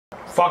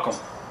fuck them.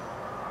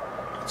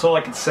 That's all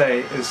I can say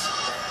is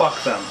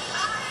fuck them.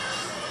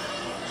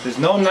 There's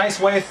no nice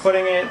way of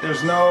putting it.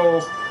 There's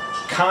no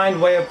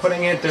kind way of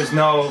putting it. There's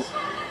no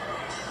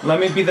let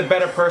me be the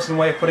better person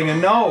way of putting it.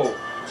 No.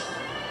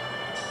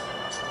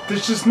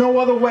 There's just no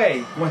other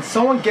way. When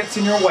someone gets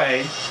in your way,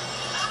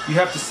 you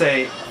have to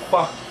say,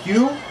 fuck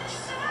you,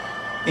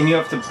 and you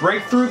have to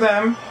break through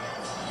them,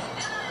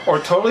 or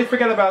totally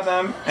forget about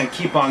them, and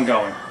keep on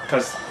going.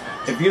 Because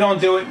if you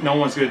don't do it, no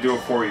one's going to do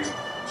it for you.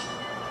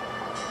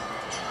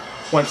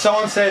 When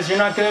someone says you're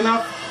not good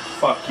enough,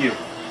 fuck you.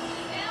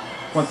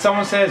 When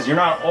someone says you're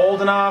not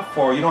old enough,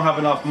 or you don't have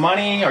enough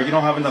money, or you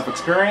don't have enough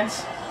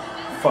experience,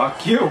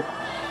 fuck you.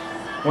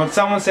 When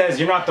someone says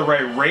you're not the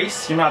right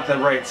race, you're not the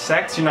right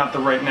sex, you're not the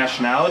right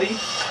nationality,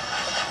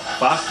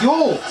 fuck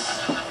you.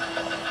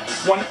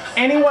 When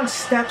anyone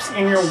steps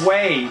in your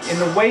way, in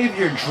the way of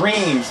your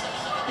dreams,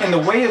 in the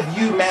way of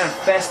you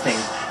manifesting,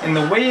 in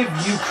the way of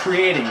you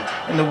creating,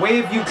 in the way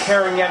of you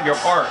carrying out your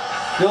art,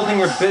 building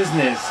your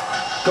business,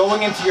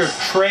 going into your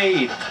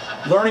trade,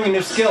 learning a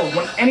new skill,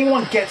 when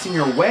anyone gets in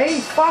your way,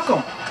 fuck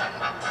them.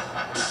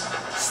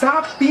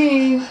 Stop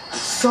being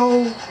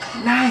so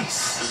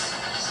nice.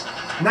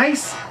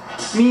 Nice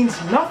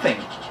means nothing.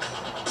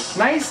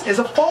 Nice is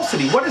a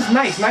falsity. What is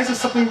nice? Nice is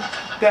something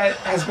that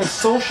has been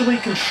socially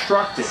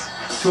constructed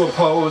to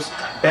oppose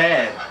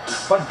bad.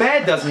 But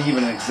bad doesn't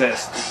even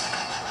exist.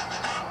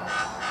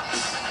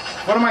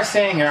 What am I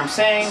saying here? I'm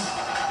saying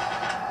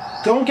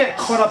don't get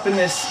caught up in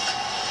this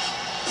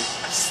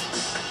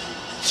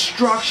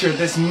structure,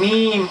 this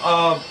meme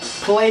of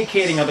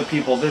placating other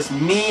people, this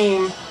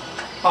meme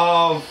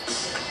of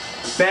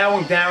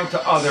bowing down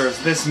to others,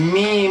 this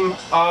meme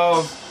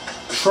of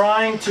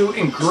trying to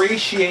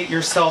ingratiate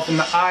yourself in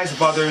the eyes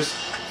of others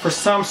for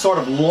some sort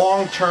of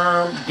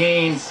long-term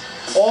gain,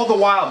 all the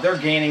while they're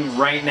gaining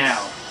right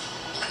now.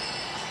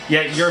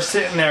 Yet you're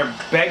sitting there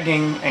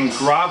begging and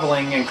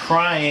groveling and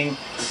crying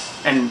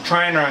and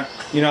trying to,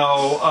 you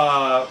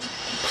know,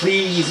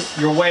 plead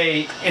your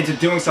way into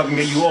doing something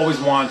that you always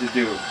wanted to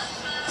do.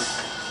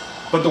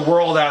 But the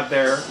world out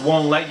there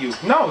won't let you.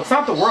 No, it's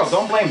not the world.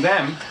 Don't blame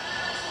them.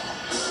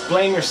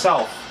 Blame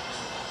yourself.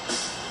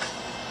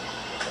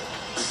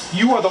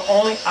 You are the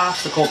only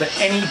obstacle to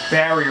any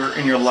barrier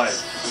in your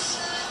life.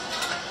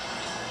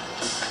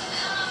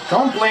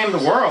 Don't blame the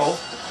world.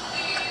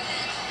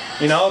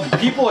 You know,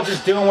 people are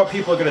just doing what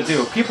people are going to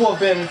do. People have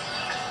been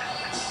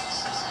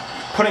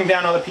putting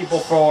down other people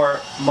for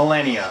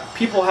millennia.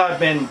 People have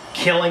been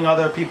killing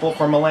other people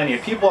for millennia.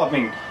 People have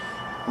been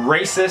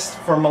racist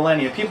for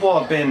millennia. People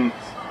have been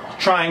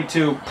trying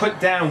to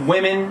put down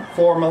women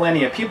for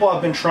millennia. People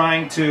have been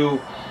trying to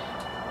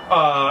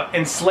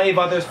enslave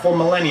others for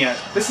millennia.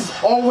 This is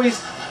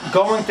always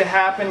going to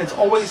happen. It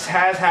always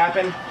has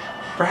happened.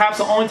 Perhaps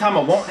the only time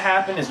it won't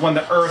happen is when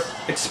the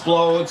earth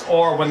explodes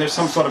or when there's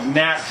some sort of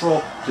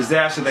natural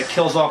disaster that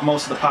kills off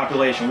most of the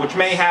population, which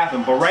may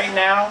happen. But right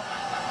now,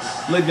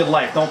 live your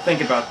life. Don't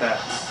think about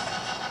that.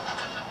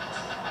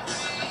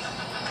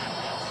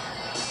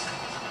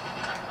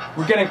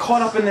 We're getting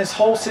caught up in this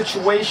whole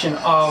situation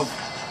of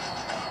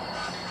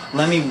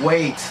let me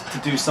wait to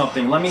do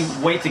something. Let me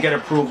wait to get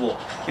approval.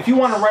 If you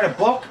want to write a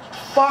book,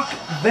 fuck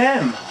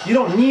them. You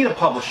don't need a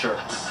publisher.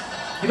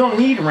 You don't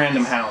need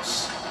Random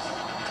House.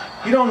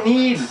 You don't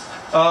need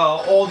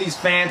all these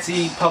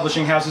fancy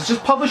publishing houses.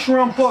 Just publish your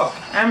own book.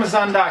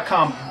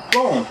 Amazon.com.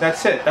 Boom.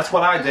 That's it. That's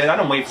what I did. I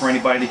don't wait for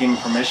anybody to give me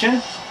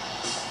permission.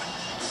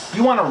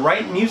 You want to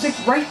write music?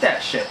 Write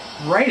that shit.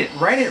 Write it,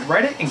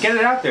 and get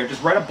it out there.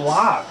 Just write a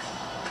blog.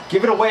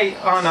 Give it away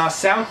on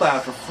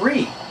SoundCloud for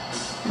free.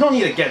 You don't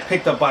need to get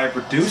picked up by a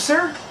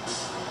producer.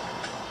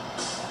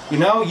 You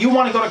know, you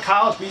want to go to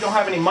college but you don't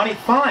have any money?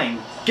 Fine.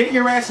 Get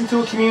your ass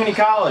into a community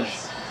college.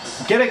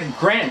 Get a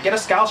grant. Get a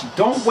scholarship.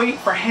 Don't wait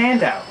for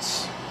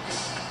handouts.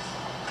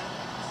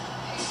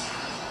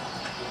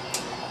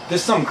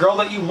 There's some girl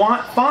that you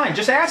want? Fine.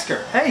 Just ask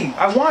her. Hey,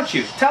 I want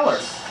you. Tell her.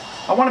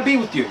 I want to be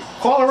with you.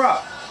 Call her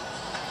up.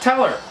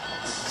 Tell her.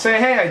 Say,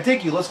 hey, I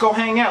dig you. Let's go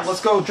hang out.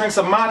 Let's go drink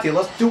some mate.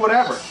 Let's do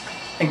whatever.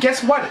 And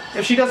guess what?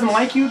 If she doesn't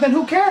like you, then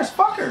who cares?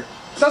 Fuck her.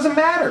 Doesn't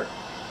matter.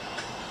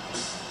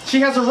 She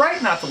has a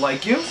right not to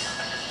like you.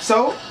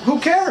 So, who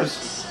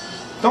cares?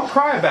 Don't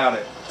cry about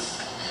it.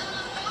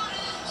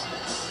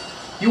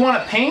 You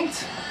want to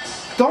paint?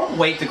 Don't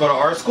wait to go to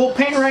art school.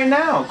 Paint right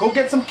now. Go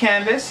get some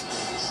canvas.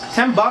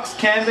 10 bucks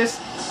canvas.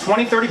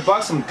 20, 30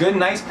 bucks some good,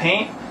 nice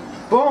paint.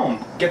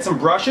 Boom. Get some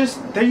brushes.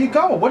 There you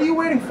go. What are you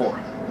waiting for?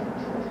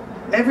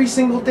 Every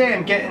single day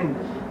I'm getting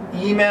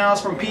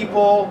emails from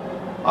people.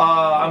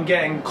 I'm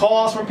getting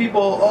calls from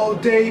people. Oh,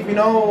 Dave, you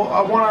know,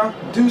 I want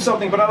to do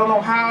something, but I don't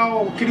know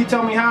how. Could you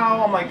tell me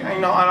how? I'm like, you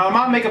know, and I'm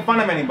not making fun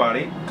of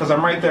anybody because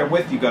I'm right there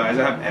with you guys.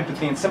 I have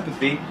empathy and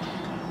sympathy.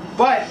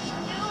 But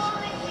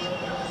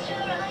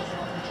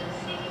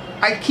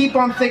I keep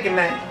on thinking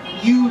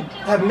that you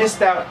have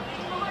missed out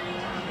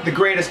the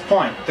greatest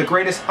point, the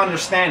greatest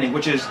understanding,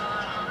 which is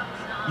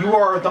you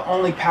are the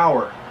only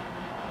power.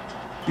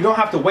 You don't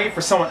have to wait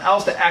for someone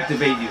else to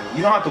activate you.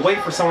 You don't have to wait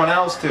for someone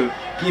else to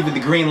give you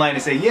the green light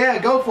and say, yeah,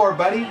 go for it,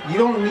 buddy. You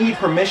don't need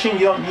permission.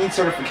 You don't need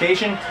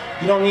certification.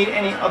 You don't need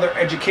any other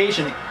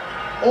education.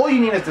 All you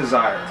need is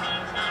desire.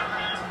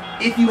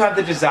 If you have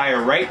the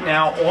desire right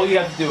now, all you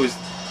have to do is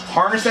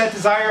harness that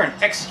desire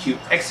and execute,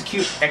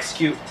 execute,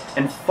 execute,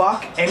 and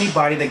fuck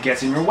anybody that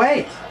gets in your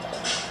way.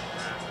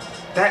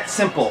 That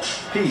simple.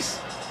 Peace.